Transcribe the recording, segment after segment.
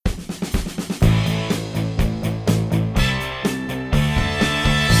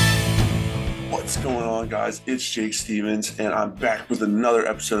on, guys? It's Jake Stevens, and I'm back with another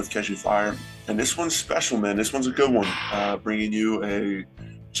episode of Catching Fire. And this one's special, man. This one's a good one. Bringing you a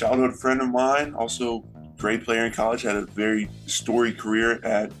childhood friend of mine, also great player in college, had a very storied career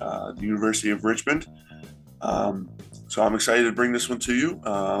at the University of Richmond. So I'm excited to bring this one to you.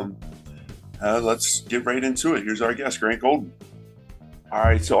 Let's get right into it. Here's our guest, Grant Golden. All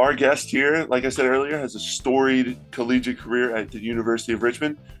right, so our guest here, like I said earlier, has a storied collegiate career at the University of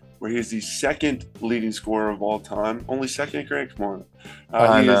Richmond, where he is the second leading scorer of all time. Only second, Grant? Come on.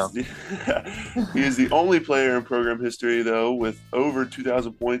 I know. He is the only player in program history, though, with over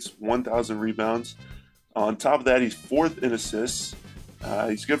 2,000 points, 1,000 rebounds. On top of that, he's fourth in assists.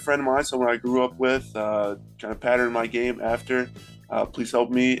 He's a good friend of mine, someone I grew up with, kind of patterned my game after. Please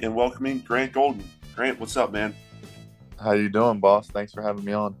help me in welcoming Grant Golden. Grant, what's up, man? How you doing, boss? Thanks for having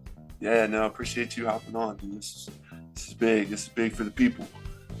me on. Yeah, no, I appreciate you hopping on, dude. This is big. This is big for the people.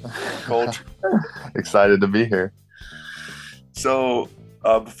 Culture. Excited to be here. So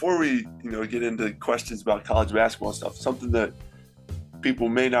before we, get into questions about college basketball stuff, something that people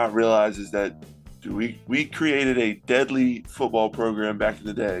may not realize is that we created a deadly football program back in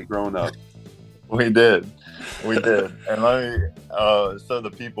the day, growing up. We did. And let me, so the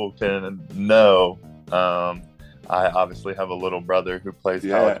people can know, I obviously have a little brother who plays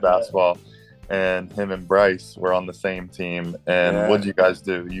college basketball, and him and Bryce were on the same team. And what'd you guys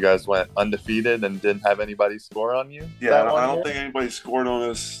do? You guys went undefeated and didn't have anybody score on you? Yeah, I don't think anybody scored on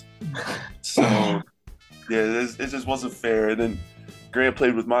us. So, it just wasn't fair. And then Grant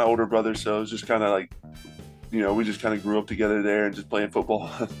played with my older brother, so it was just kind of like, we just kind of grew up together there and just playing football.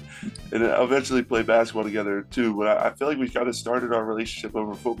 And then eventually played basketball together too. But I feel like we kind of started our relationship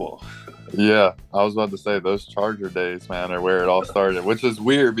over football. Yeah, I was about to say those Charger days, man, are where it all started, which is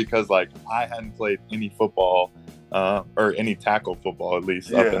weird because, like, I hadn't played any football or any tackle football, at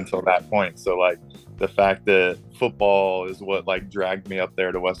least up until that point. So, like, the fact that football is what, like, dragged me up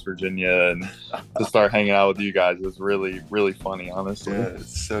there to West Virginia and to start hanging out with you guys is really, really funny, honestly. Yeah,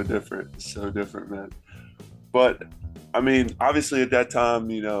 it's so different. It's so different, man. But, I mean, obviously at that time,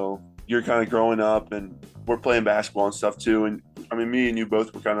 you're kind of growing up and we're playing basketball and stuff too. And, I mean, me and you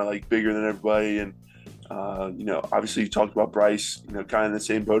both were kind of like bigger than everybody. And, obviously you talked about Bryce, kind of in the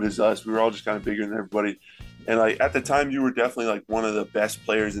same boat as us. We were all just kind of bigger than everybody. And, like, at the time you were definitely like one of the best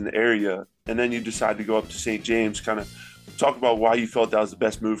players in the area. And then you decided to go up to St. James. Kind of talk about why you felt that was the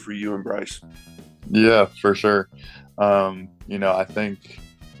best move for you and Bryce. Yeah, for sure. I think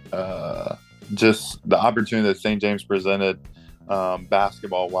just the opportunity that St. James presented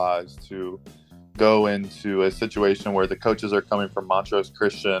basketball-wise to go into a situation where the coaches are coming from Montrose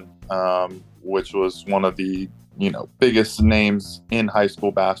Christian, which was one of the biggest names in high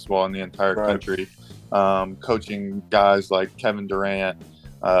school basketball in the entire country, coaching guys like Kevin Durant,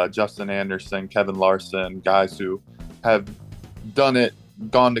 Justin Anderson, Kevin Larson, guys who have done it,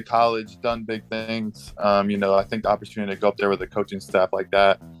 gone to college, done big things. I think the opportunity to go up there with a coaching staff like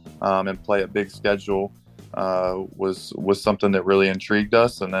that and play a big schedule was something that really intrigued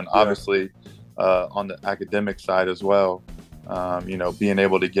us. And then obviously on the academic side as well, being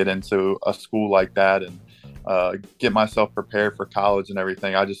able to get into a school like that and get myself prepared for college and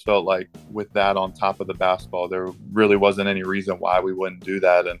everything. I just felt like with that on top of the basketball, there really wasn't any reason why we wouldn't do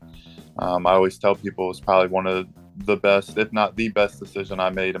that. And I always tell people it's probably one of the best, if not the best decision I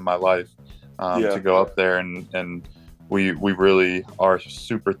made in my life to go up there. And we really are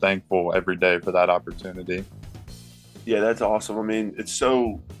super thankful every day for that opportunity. Yeah, that's awesome. I mean, it's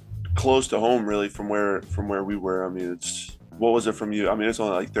so close to home, really, from where we were. I mean, what was it from you? I mean, it's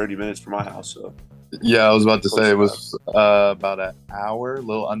only like 30 minutes from my house. So yeah, I was about to say it was about an hour, a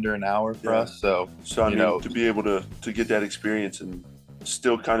little under an hour for us. So I mean, to be able to get that experience and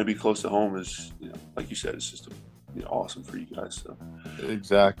still kind of be close to home is, like you said, it's just awesome for you guys. So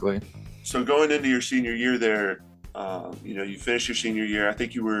exactly. So going into your senior year there, you finished your senior year. I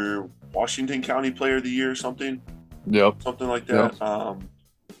think you were Washington County Player of the Year or something. Yep. Something like that. Yep.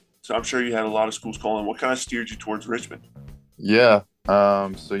 So I'm sure you had a lot of schools calling. What kind of steered you towards Richmond? Yeah.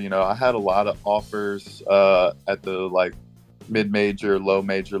 So, I had a lot of offers at the mid-major,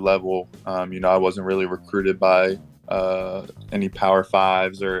 low-major level. I wasn't really recruited by any Power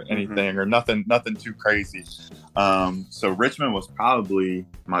Fives or anything or nothing too crazy. So Richmond was probably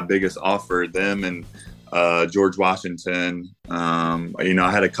my biggest offer. Them and George Washington.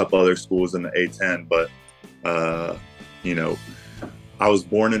 I had a couple other schools in the A-10, but I was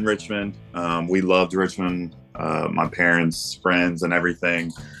born in Richmond. We loved Richmond. My parents, friends, and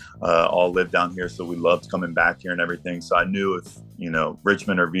everything all lived down here, so we loved coming back here and everything. So I knew if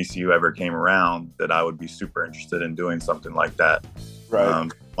Richmond or VCU ever came around, that I would be super interested in doing something like that.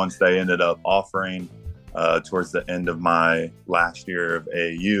 Right. Once they ended up offering, towards the end of my last year of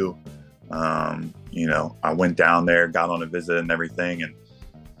AAU. I went down there, got on a visit and everything, and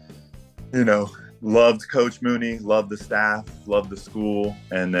loved Coach Mooney, loved the staff, loved the school.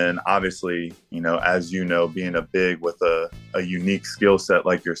 And then obviously, as being a big with a unique skill set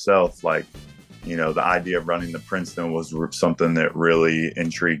like yourself, the idea of running the Princeton was something that really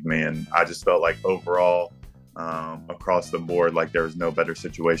intrigued me. And I just felt like overall, across the board, like there was no better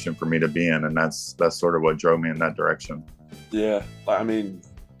situation for me to be in. And that's sort of what drove me in that direction. Yeah. I mean,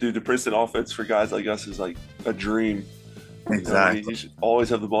 dude, the Princeton offense for guys like us is like a dream. Exactly. You should always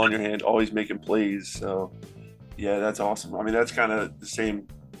have the ball in your hand, always making plays. So, yeah, that's awesome. I mean, that's kind of the same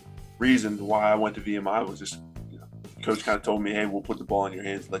reason why I went to VMI was just, coach kind of told me, hey, we'll put the ball in your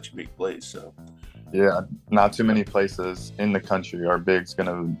hands and let you make plays. So, yeah, not too many places in the country are bigs going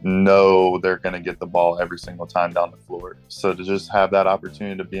to know they're going to get the ball every single time down the floor. So to just have that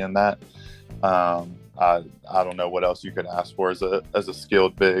opportunity to be in that, I don't know what else you could ask for as a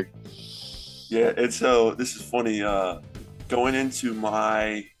skilled big. Yeah, and so this is funny. Going into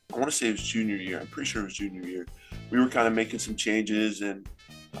I want to say it was junior year. I'm pretty sure it was junior year. We were kind of making some changes, and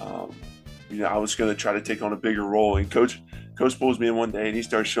I was going to try to take on a bigger role. And coach pulls me in one day, and he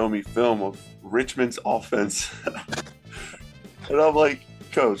starts showing me film of Richmond's offense, and I'm like,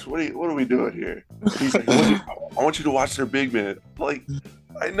 Coach, what are we doing here? He's like, I want you to watch their big man. I'm like,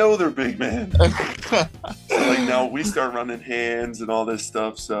 I know they're big man. So now we start running hands and all this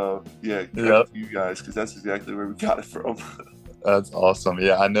stuff. So yeah, you guys, because that's exactly where we got it from. That's awesome.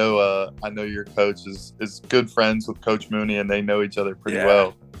 Yeah, I know your coach is good friends with Coach Mooney, and they know each other pretty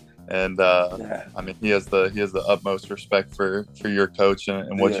well. And I mean, he has the utmost respect for your coach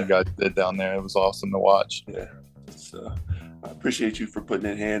and what you guys did down there. It was awesome to watch. Yeah. So I appreciate you for putting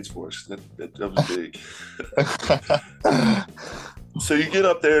in hands for us. That was big. So you get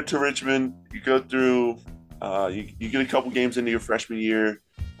up there to Richmond, you go through, you get a couple games into your freshman year,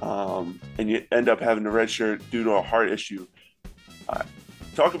 and you end up having a redshirt due to a heart issue.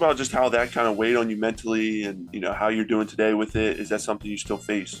 Talk about just how that kind of weighed on you mentally, and how you're doing today with it. Is that something you still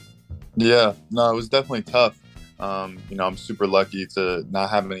face? Yeah, no, it was definitely tough. I'm super lucky to not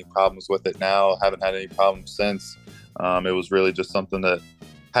have any problems with it now. Haven't had any problems since. It was really just something that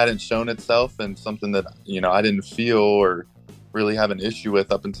hadn't shown itself, and something that I didn't feel or really have an issue with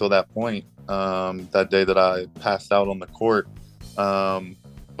up until that point, that day that I passed out on the court.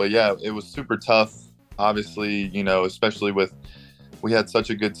 But yeah, it was super tough, obviously, especially we had such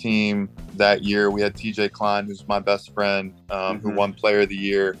a good team that year. We had TJ Klein, who's my best friend, who won Player of the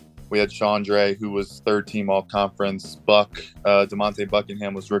Year. We had Chandre, who was third team all conference. DeMonte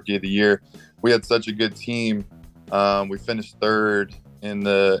Buckingham was Rookie of the Year. We had such a good team. We finished third in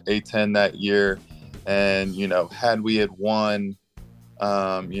the A10 that year. And, had we had won,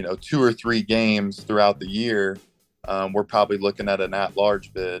 2 or 3 games throughout the year, we're probably looking at an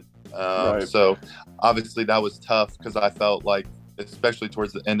at-large bid. Right. So obviously that was tough because I felt like, especially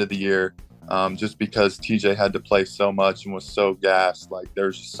towards the end of the year, just because TJ had to play so much and was so gassed, like there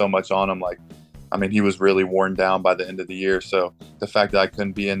was just so much on him. He was really worn down by the end of the year. So the fact that I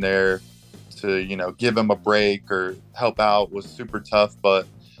couldn't be in there to, give him a break or help out was super tough. But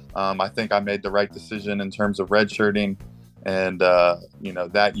I think I made the right decision in terms of redshirting. And,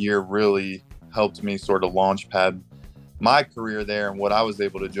 that year really helped me sort of launch pad my career there and what I was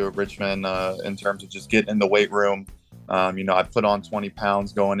able to do at Richmond in terms of just getting in the weight room. I put on 20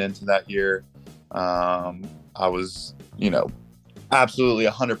 pounds going into that year. I was, absolutely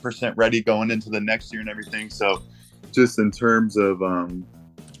 100% ready going into the next year and everything. So just in terms of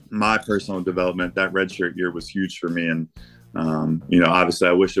my personal development, that redshirt year was huge for me. And, obviously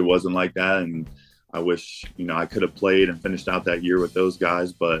I wish it wasn't like that. And I wish, I could have played and finished out that year with those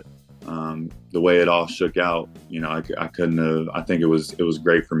guys. But the way it all shook out, I couldn't have. I think it was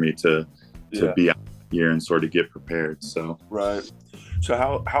great for me to be out here and sort of get prepared. So right.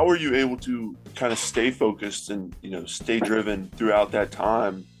 So how were you able to kind of stay focused and stay driven throughout that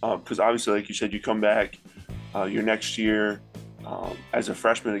time? Because obviously, like you said, you come back your next year as a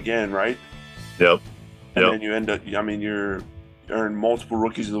freshman again, right? Yep. And then you end up. You're earning multiple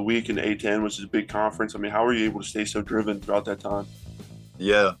rookies of the week in the A10, which is a big conference. How were you able to stay so driven throughout that time?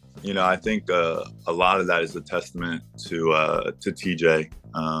 Yeah, I think a lot of that is a testament to TJ.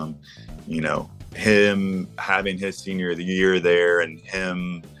 Him having his senior year there and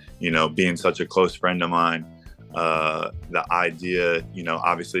him, being such a close friend of mine. The idea,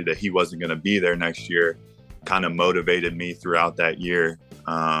 obviously that he wasn't going to be there next year kind of motivated me throughout that year.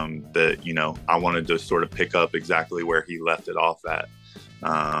 That, I wanted to sort of pick up exactly where he left it off at.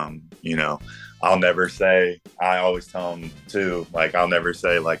 I'll never say, I always tell him too, I'll never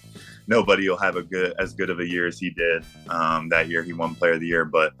say nobody will have as good of a year as he did that year. He won Player of the Year,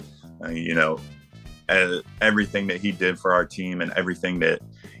 but everything that he did for our team and everything that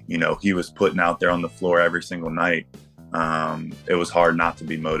he was putting out there on the floor every single night, it was hard not to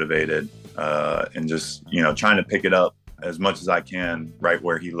be motivated and just trying to pick it up as much as I can right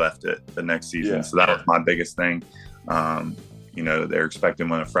where he left it the next season. Yeah. So that was my biggest thing. They're expecting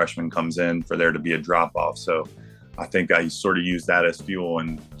when a freshman comes in for there to be a drop off. So I think I sort of used that as fuel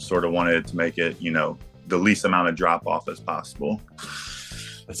and sort of wanted to make it, the least amount of drop off as possible.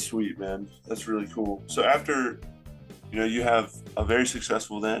 That's sweet, man. That's really cool. So after, you have a very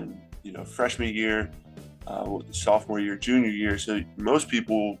successful then, freshman year, sophomore year, junior year. So most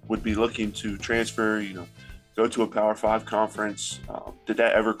people would be looking to transfer, go to a Power 5 conference. Did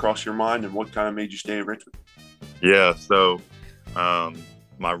that ever cross your mind, and what kind of made you stay at Richmond? Yeah, so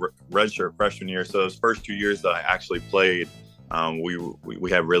my redshirt freshman year, so those first 2 years that I actually played,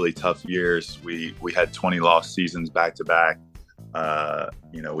 we had really tough years. We had 20 lost seasons back to back.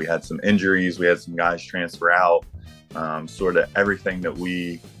 We had some injuries. We had some guys transfer out. Sort of everything that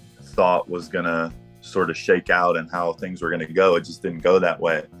we thought was going to sort of shake out and how things were going to go, it just didn't go that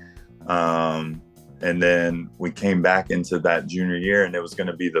way. And then we came back into that junior year, and it was going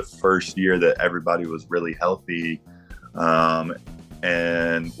to be the first year that everybody was really healthy.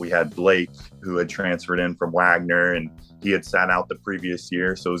 And we had Blake, who had transferred in from Wagner, and he had sat out the previous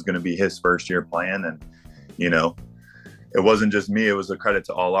year. So it was going to be his first year playing. And, it wasn't just me. It was a credit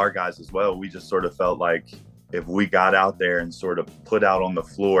to all our guys as well. We just sort of felt like if we got out there and sort of put out on the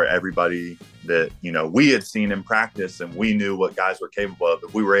floor everybody that, we had seen in practice and we knew what guys were capable of,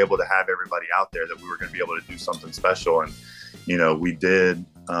 if we were able to have everybody out there, that we were going to be able to do something special. And, we did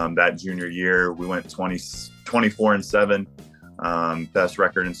that junior year. We went 24-7, best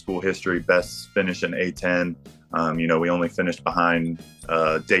record in school history, best finish in A10. We only finished behind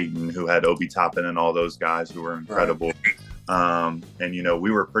Dayton, who had Obi Toppin and all those guys who were incredible. Right. And,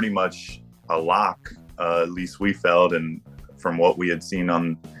 we were pretty much a lock, at least we felt. And from what we had seen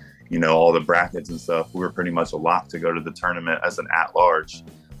on, all the brackets and stuff, we were pretty much a lock to go to the tournament as an at-large.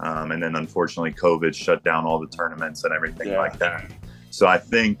 And then, unfortunately, COVID shut down all the tournaments and everything like that. So I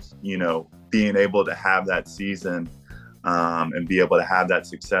think, being able to have that season and be able to have that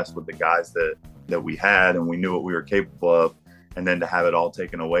success with the guys that we had and we knew what we were capable of, and then to have it all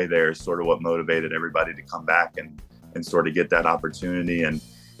taken away there is sort of what motivated everybody to come back and sort of get that opportunity. And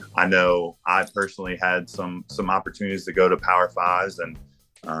I know I personally had some opportunities to go to Power 5s, and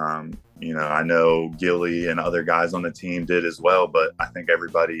I know Gilly and other guys on the team did as well, but I think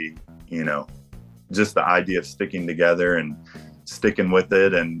everybody, just the idea of sticking together and sticking with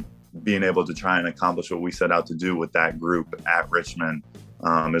it and being able to try and accomplish what we set out to do with that group at Richmond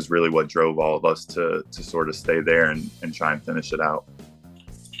is really what drove all of us to sort of stay there and try and finish it out.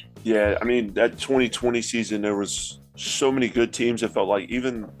 Yeah, I mean, that 2020 season, there was so many good teams. It felt like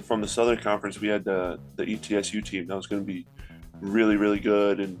even from the Southern Conference, we had the ETSU team that was going to be really, really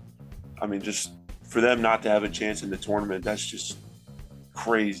good. And I mean, just for them not to have a chance in the tournament, that's just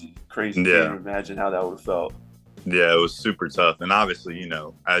crazy. Yeah. Can't even imagine how that would have felt. Yeah, it was super tough. And obviously,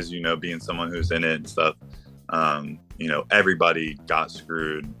 as being someone who's in it and stuff, everybody got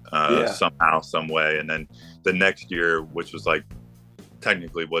screwed somehow, some way. And then the next year, which was like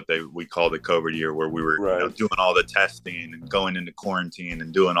technically what we call the COVID year, where we were doing all the testing and going into quarantine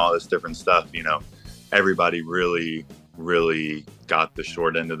and doing all this different stuff, everybody really, really got the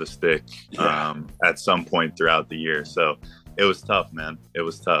short end of the stick at some point throughout the year. So it was tough, man. It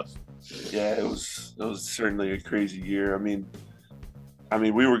was tough. Yeah, it was certainly a crazy year. I mean,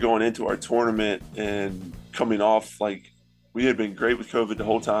 we were going into our tournament and coming off, like, we had been great with COVID the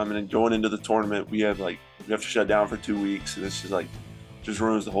whole time, and then going into the tournament, we have to shut down for 2 weeks, and this is just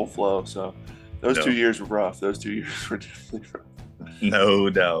ruins the whole flow. So those 2 years were rough. Those 2 years were definitely rough. No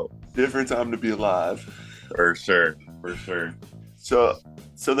doubt. Different time to be alive. For sure. So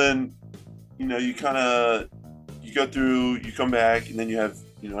then, you go through, you come back, and then you have,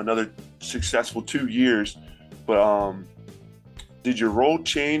 another successful 2 years. But did your role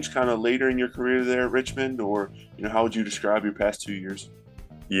change kind of later in your career there at Richmond, or, how would you describe your past 2 years?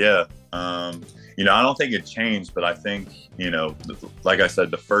 Yeah. I don't think it changed, but I think, like I said,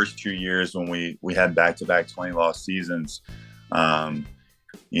 the first 2 years when we had back-to-back 20 loss seasons,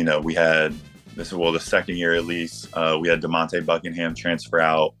 we had the second year at least, we had DeMonte Buckingham transfer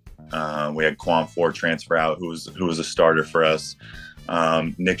out. We had Quan Ford transfer out, who was a starter for us.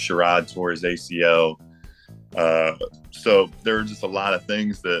 Nick Sherrod tore his ACL. So there were just a lot of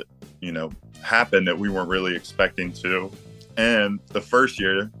things that, happened that we weren't really expecting to. And the first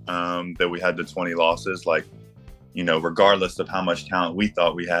year that we had the 20 losses, regardless of how much talent we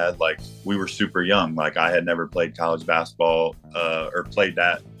thought we had, like we were super young. Like I had never played college basketball or played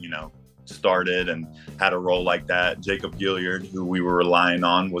that, started and had a role like that. Jacob Gilliard, who we were relying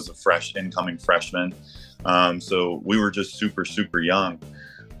on, was a incoming freshman. So we were just super, super young.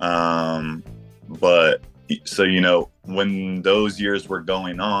 But so, when those years were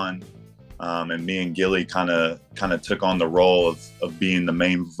going on, and me and Gilly kind of took on the role of being the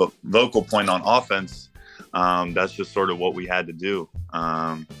main vocal point on offense. That's just sort of what we had to do.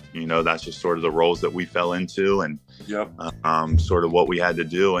 That's just sort of the roles that we fell into, and sort of what we had to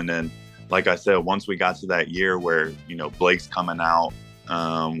do. And then, like I said, once we got to that year where, Blake's coming out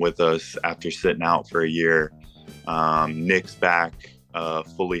with us after sitting out for a year, Nick's back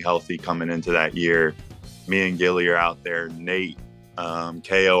fully healthy coming into that year. Me and Gilly are out there. Nate,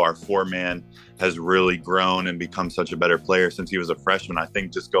 KO, our 4-man, has really grown and become such a better player since he was a freshman. I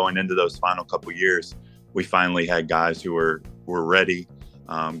think just going into those final couple years, we finally had guys who were ready,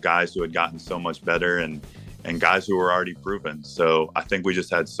 guys who had gotten so much better, and guys who were already proven. So I think we just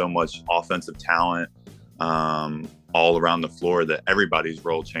had so much offensive talent all around the floor that everybody's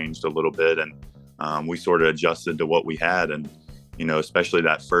role changed a little bit, and we sort of adjusted to what we had. And especially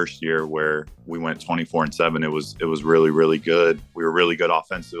that first year where we went 24-7, it was really, really good. We were really good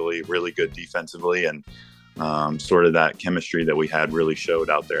offensively, really good defensively, and sort of that chemistry that we had really showed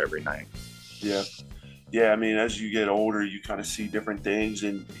out there every night. Yeah, I mean, as you get older, you kind of see different things,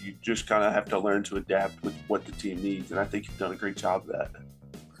 and you just kind of have to learn to adapt with what the team needs. And I think you've done a great job of that.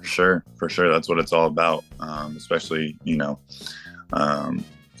 For sure. That's what it's all about. Especially,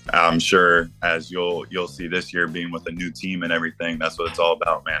 I'm sure as you'll see this year being with a new team and everything, that's what it's all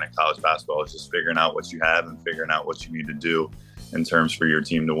about, man. In college basketball, is just figuring out what you have and figuring out what you need to do in terms for your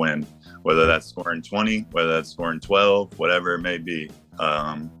team to win, whether that's scoring 20, whether that's scoring 12, whatever it may be.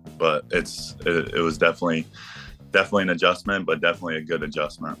 But it was definitely an adjustment, but definitely a good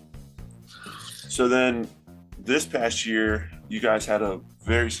adjustment. So then this past year, you guys had a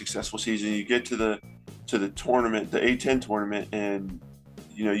very successful season. You get to the tournament, the A10 tournament, and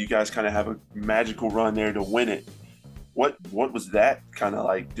you guys kind of have a magical run there to win it. What was that kind of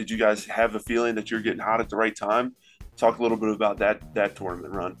like? Did you guys have the feeling that you're getting hot at the right time? Talk a little bit about that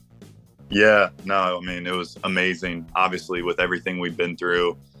tournament run. Yeah, no, I mean, it was amazing. Obviously, with everything we've been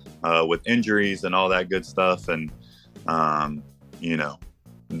through, with injuries and all that good stuff, and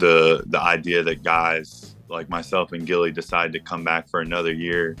the idea that guys like myself and Gilly decide to come back for another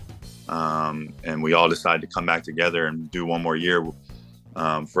year, and we all decide to come back together and do one more year.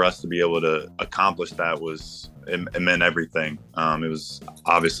 For us to be able to accomplish that it meant everything. It was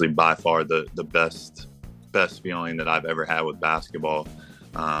obviously by far the best feeling that I've ever had with basketball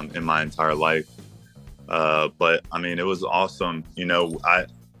in my entire life. But I mean, it was awesome.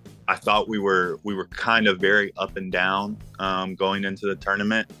 I thought we were kind of very up and down going into the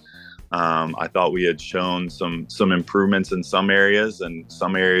tournament. I thought we had shown some improvements in some areas, and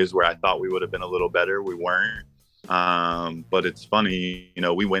some areas where I thought we would have been a little better, we weren't. But it's funny,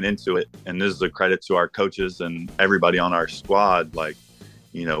 we went into it, and this is a credit to our coaches and everybody on our squad. Like,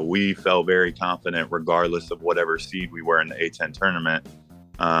 we felt very confident regardless of whatever seed we were in the A10 tournament.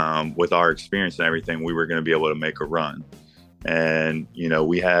 With our experience and everything, we were going to be able to make a run. And,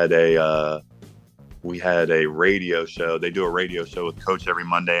 we had a radio show. They do a radio show with Coach every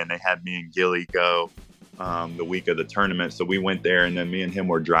Monday, and they had me and Gilly go the week of the tournament. So we went there, and then me and him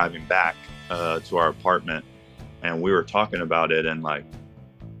were driving back to our apartment. And we were talking about it, and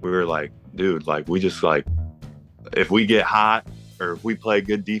we were like, dude, we just if we get hot or if we play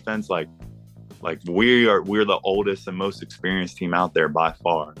good defense, we're the oldest and most experienced team out there by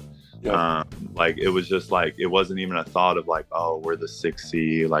far. Yep. It was just it wasn't even a thought of oh, we're the 6th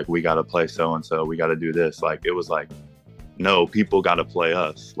seed, we got to play so-and-so, we got to do this. It was no, people got to play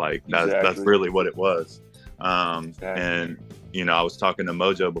us. That's really what it was. Exactly. And, I was talking to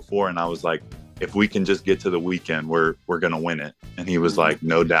Mojo before, and I was like, if we can just get to the weekend, we're going to win it. And he was like,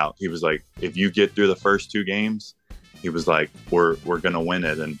 no doubt. He was like, if you get through the first 2 games, he was like, we're going to win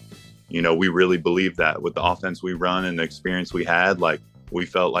it. And, we really believed that with the offense we run and the experience we had. We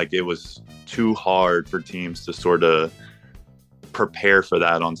felt like it was too hard for teams to sort of prepare for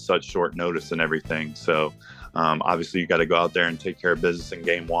that on such short notice and everything. So obviously you got to go out there and take care of business in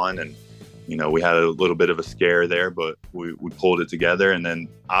game 1. And, we had a little bit of a scare there, but we pulled it together. And then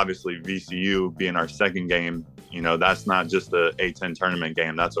obviously VCU being our second game, that's not just a A10 tournament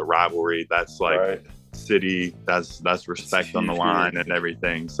game. That's a rivalry. That's right. City. That's respect on the line and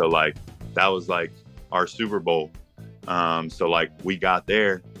everything. So that was our Super Bowl. So we got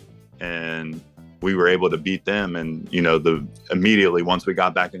there, and we were able to beat them. And, immediately once we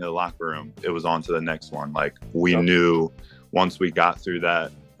got back into the locker room, it was on to the next one. Like we knew once we got through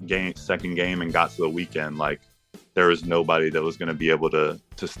that second game and got to the weekend, like there was nobody that was going to be able to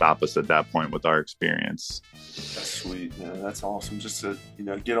stop us at that point with our experience. That's sweet, man. That's awesome. Just to,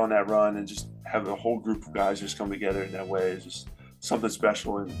 get on that run and just have a whole group of guys just come together in that way is just something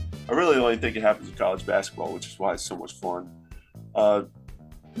special. And I really only think it happens in college basketball, which is why it's so much fun.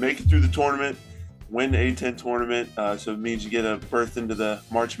 Make it through the tournament, win the A-10 tournament. So it means you get a berth into the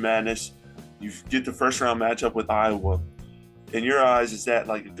March Madness. You get the first round matchup with Iowa. In your eyes, is that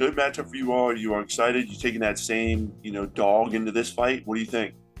like a good matchup for you all? You are excited? You taking that same, dog into this fight? What do you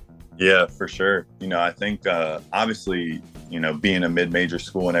think? Yeah, for sure. I think obviously, being a mid-major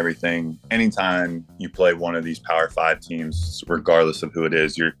school and everything, anytime you play one of these Power 5 teams, regardless of who it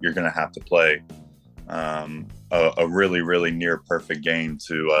is, you're going to have to play a really, really near perfect game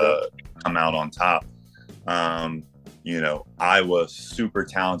to come out on top. Iowa's super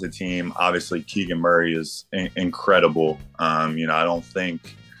talented team. Obviously, Keegan Murray is incredible. I don't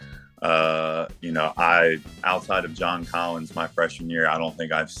think, outside of John Collins, my freshman year, I don't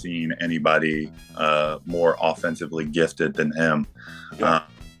think I've seen anybody more offensively gifted than him. Yeah.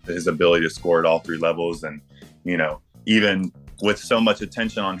 His ability to score at all three levels. And, even with so much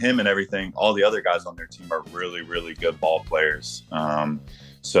attention on him and everything, all the other guys on their team are really, really good ball players.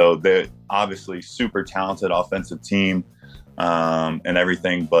 So they're obviously super talented offensive team and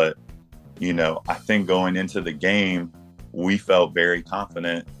everything. But, I think going into the game, we felt very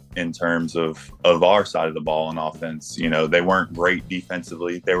confident in terms of our side of the ball on offense. They weren't great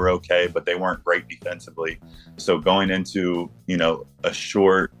defensively. They were okay, but they weren't great defensively. So going into, a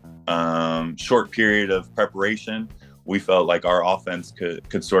short period of preparation, we felt like our offense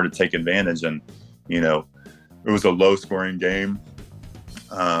could sort of take advantage. And, it was a low scoring game.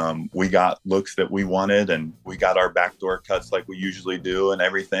 We got looks that we wanted, and we got our backdoor cuts like we usually do and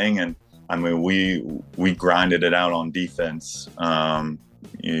everything. And I mean, we grinded it out on defense.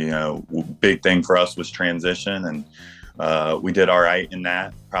 Big thing for us was transition, and we did all right in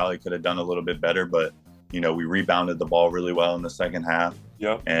that. Probably could have done a little bit better, but we rebounded the ball really well in the second half.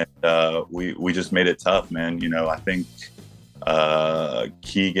 Yep. And we just made it tough, man. I think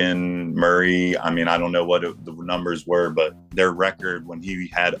Keegan Murray, I mean, I don't know what the numbers were, but their record when he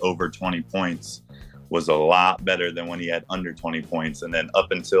had over 20 points was a lot better than when he had under 20 points. And then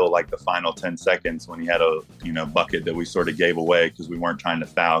up until like the final 10 seconds when he had a, bucket that we sort of gave away because we weren't trying to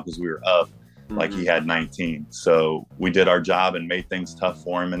foul because we were up, like he had 19. So we did our job and made things tough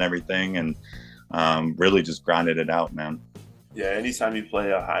for him and everything. And really just grinded it out, man. Yeah. Anytime you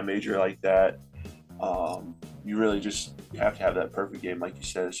play a high major like that, you really you have to have that perfect game. Like you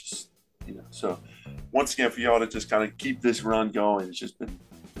said, it's just, so once again, for y'all to just kind of keep this run going,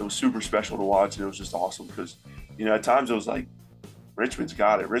 it was super special to watch, and it was just awesome because, at times it was like, Richmond's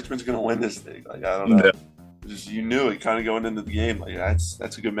got it. Richmond's going to win this thing. Like, I don't know. Yeah. Just, you knew it kind of going into the game. Like, that's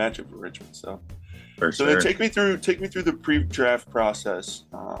a good matchup for Richmond. So then take me through the pre-draft process.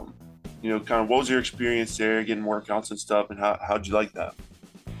 Kind of what was your experience there, getting workouts and stuff, and how'd you like that?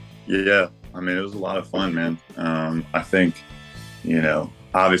 Yeah. I mean, it was a lot of fun, man. I think,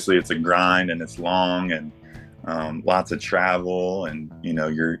 obviously it's a grind and it's long and lots of travel, and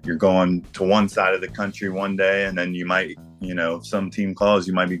you're going to one side of the country one day, and then you might, if some team calls,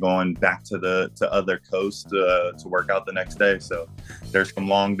 you might be going back to other coast to work out the next day. So there's some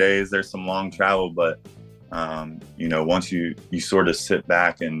long days, there's some long travel, but once you sort of sit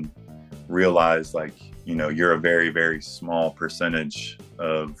back and realize, like, you're a very, very small percentage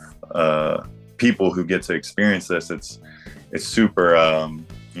of people who get to experience this. It's super,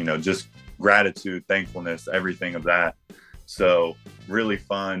 just gratitude, thankfulness, everything of that. So really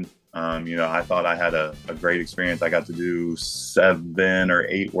fun. I thought I had a great experience. I got to do 7 or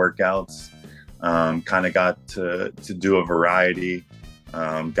 8 workouts, kind of got to do a variety,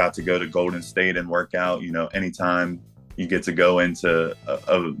 got to go to Golden State and work out. Anytime you get to go into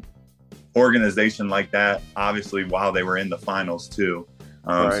a organization like that, obviously while they were in the finals too.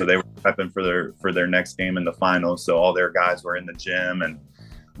 Right. So they were prepping for their next game in the finals. So all their guys were in the gym, and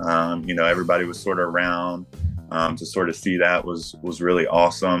everybody was sort of around. To sort of see that was really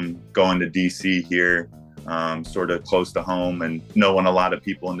awesome. Going to DC here, sort of close to home, and knowing a lot of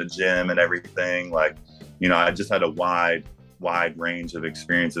people in the gym and everything. Like, I just had a wide range of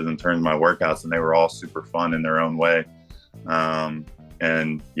experiences in terms of my workouts, and they were all super fun in their own way.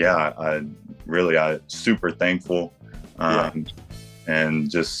 And yeah, I super thankful, and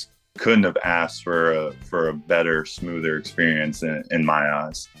just couldn't have asked for a better, smoother experience in my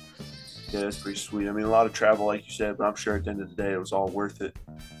eyes. Yeah, that's pretty sweet. I mean, a lot of travel, like you said, but I'm sure at the end of the day, it was all worth it.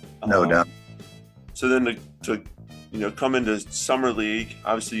 No doubt. So then to come into summer league,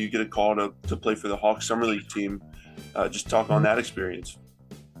 obviously you get a call to play for the Hawks summer league team. Just talk on that experience.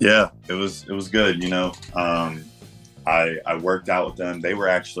 Yeah, it was good. I worked out with them. They were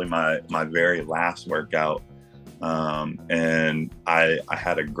actually my very last workout, and I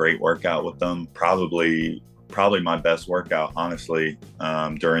had a great workout with them. Probably my best workout, honestly,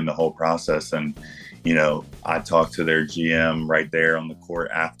 during the whole process. And I talked to their GM right there on the court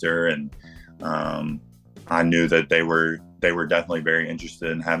after, and I knew that they were definitely very interested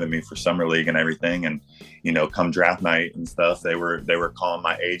in having me for summer league and everything. And come draft night and stuff, they were calling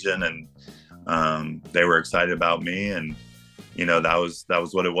my agent, and they were excited about me. And that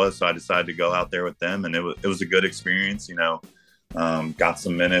was what it was. So I decided to go out there with them, and it was a good experience. Got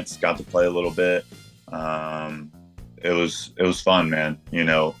some minutes, got to play a little bit. It was fun, man.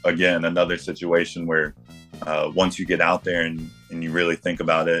 Again, another situation where once you get out there and you really think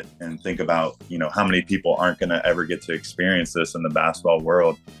about it, and think about how many people aren't going to ever get to experience this in the basketball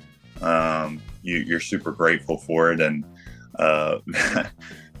world, you're super grateful for it. And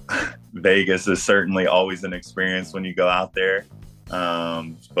Vegas is certainly always an experience when you go out there,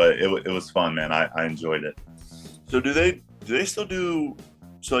 but it was fun, man. I enjoyed it. So do they still do?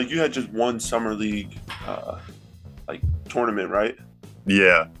 So like you had just one summer league like tournament, right?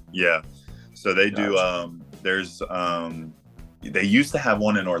 Yeah. So they do. There's they used to have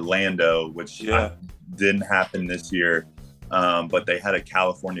one in Orlando, which didn't happen this year. But they had a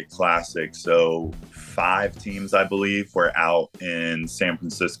California Classic. So 5 teams, I believe, were out in San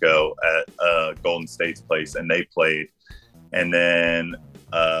Francisco at Golden State's place, and they played. And then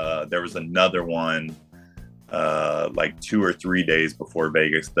there was another one like 2 or 3 days before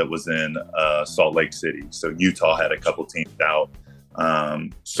Vegas that was in Salt Lake City. So Utah had a couple teams out.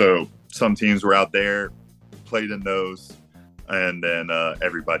 So some teams were out there, played in those, and then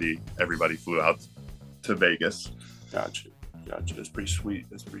everybody flew out to Vegas. Gotcha. That's pretty sweet.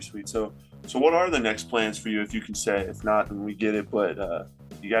 So what are the next plans for you, if you can say? If not, then we get it. But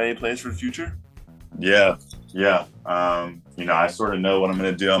you got any plans for the future? Yeah. I sort of know what I'm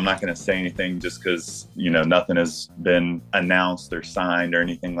going to do. I'm not going to say anything just because, nothing has been announced or signed or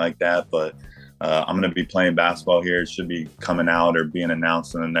anything like that. But I'm going to be playing basketball here. It should be coming out or being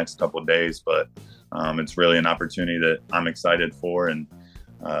announced in the next couple of days. But it's really an opportunity that I'm excited for. And,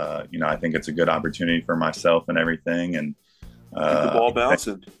 I think it's a good opportunity for myself and everything. And keep the ball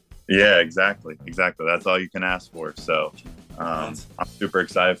bouncing. Yeah, exactly. That's all you can ask for. So I'm super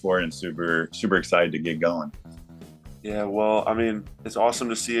excited for it, and super excited to get going. Yeah, well, I mean, it's awesome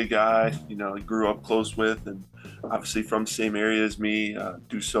to see a guy, I grew up close with, and obviously from the same area as me,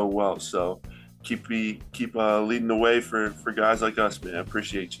 do so well. So keep leading the way for guys like us, man. I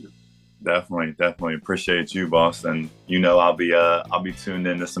appreciate you. Definitely appreciate you, boss. And I'll be tuned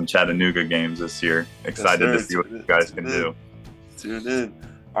into some Chattanooga games this year. Excited to see what you guys can do. Tune in.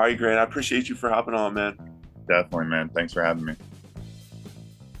 All right, Grant. I appreciate you for hopping on, man. Definitely, man. Thanks for having me.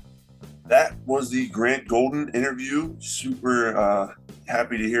 That was the Grant Golden interview. Super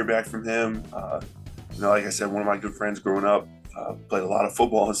happy to hear back from him. Like I said, one of my good friends growing up, played a lot of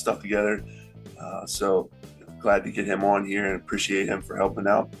football and stuff together. So glad to get him on here and appreciate him for helping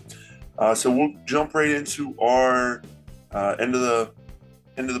out. So we'll jump right into our end of the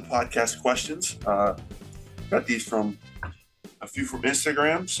podcast questions. Got these from a few from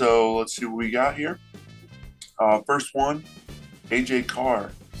Instagram. So let's see what we got here. First one, AJ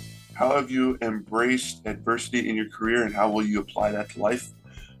Carr. How have you embraced adversity in your career, and how will you apply that to life?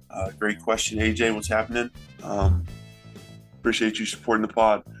 Great question, AJ. What's happening? Appreciate you supporting the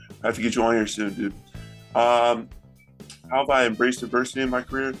pod. I have to get you on here soon, dude. How have I embraced adversity in my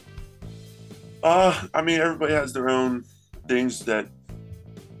career? I mean, everybody has their own things that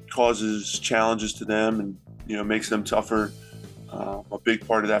causes challenges to them and, makes them tougher. A big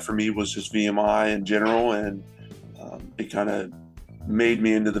part of that for me was just VMI in general, and it kind of made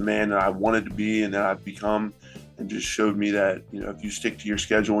me into the man that I wanted to be and that I've become, and just showed me that, if you stick to your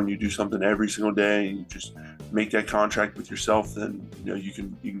schedule and you do something every single day and you just make that contract with yourself, then, you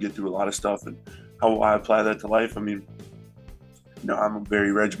can get through a lot of stuff. And how I apply that to life, I mean, I'm a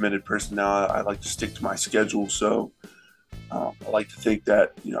very regimented person now. I like to stick to my schedule. So I like to think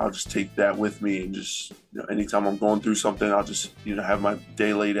that, I'll just take that with me, and just, anytime I'm going through something, I'll just, have my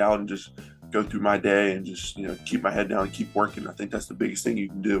day laid out and just go through my day and just, keep my head down and keep working. I think that's the biggest thing you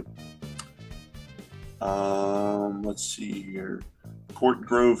can do. Let's see here. Court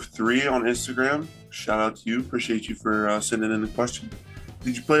Grove 3 on Instagram. Shout out to you. Appreciate you for sending in the question.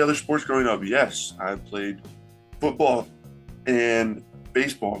 Did you play other sports growing up? Yes, I played football and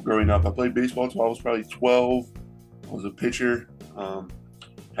baseball growing up. I played baseball until I was probably 12. I was a pitcher.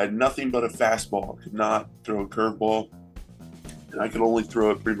 had nothing but a fastball. Could not throw a curveball, and I could only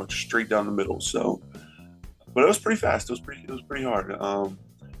throw it pretty much straight down the middle. So, but it was pretty fast. It was pretty hard.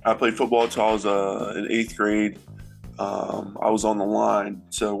 I played football until I was in 8th grade. I was on the line.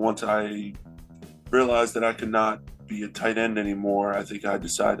 So once I realized that I could not be a tight end anymore, I think I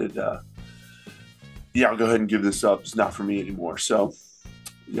decided, yeah, I'll go ahead and give this up. It's not for me anymore. So,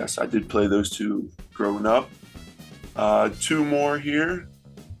 yes, I did play those two growing up. Two more here.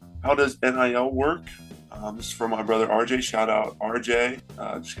 How does NIL work? This is from my brother RJ. Shout out RJ.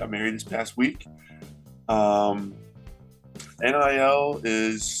 Just got married this past week. NIL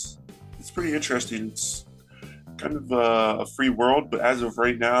it's pretty interesting. It's kind of a free world, but as of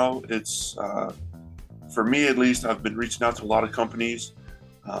right now, it's for me at least. I've been reaching out to a lot of companies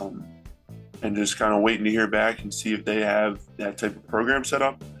and just kind of waiting to hear back and see if they have that type of program set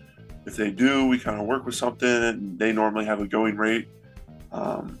up. If they do, we kind of work with something, and they normally have a going rate.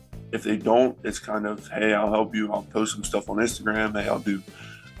 If they don't, it's kind of, hey, I'll help you. I'll post some stuff on Instagram. Hey, I'll do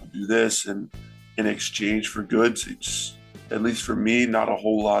this, and in exchange for goods, it's, at least for me, not a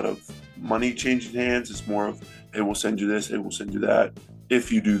whole lot of money changing hands. It's more of, hey, we'll send you this. Hey, we'll send you that.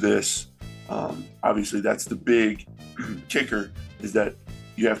 If you do this, obviously that's the big kicker, is that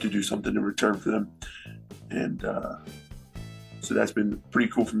you have to do something in return for them. And so that's been pretty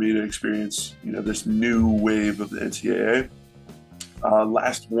cool for me to experience, this new wave of the NCAA.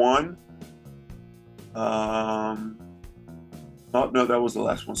 Last one. Oh, no, that was the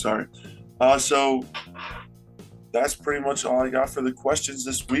last one. Sorry. So that's pretty much all I got for the questions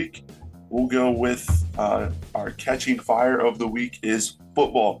this week. We'll go with our catching fire of the week is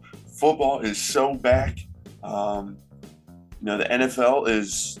football. Football is so back. The NFL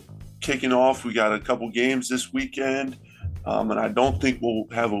is kicking off. We got a couple games this weekend, and I don't think we'll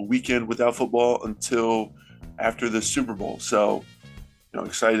have a weekend without football until after the Super Bowl. So,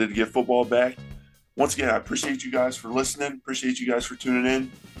 excited to get football back. Once again, I appreciate you guys for listening. Appreciate you guys for tuning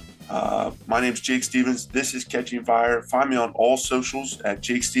in. My name's Jake Stevens. This is Catching Fire. Find me on all socials at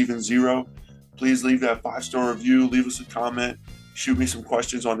JakeStevens0. Please leave that 5-star review. Leave us a comment. Shoot me some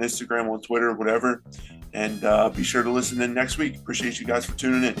questions on Instagram, on Twitter, whatever. And be sure to listen in next week. Appreciate you guys for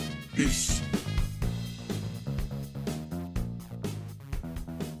tuning in. Peace.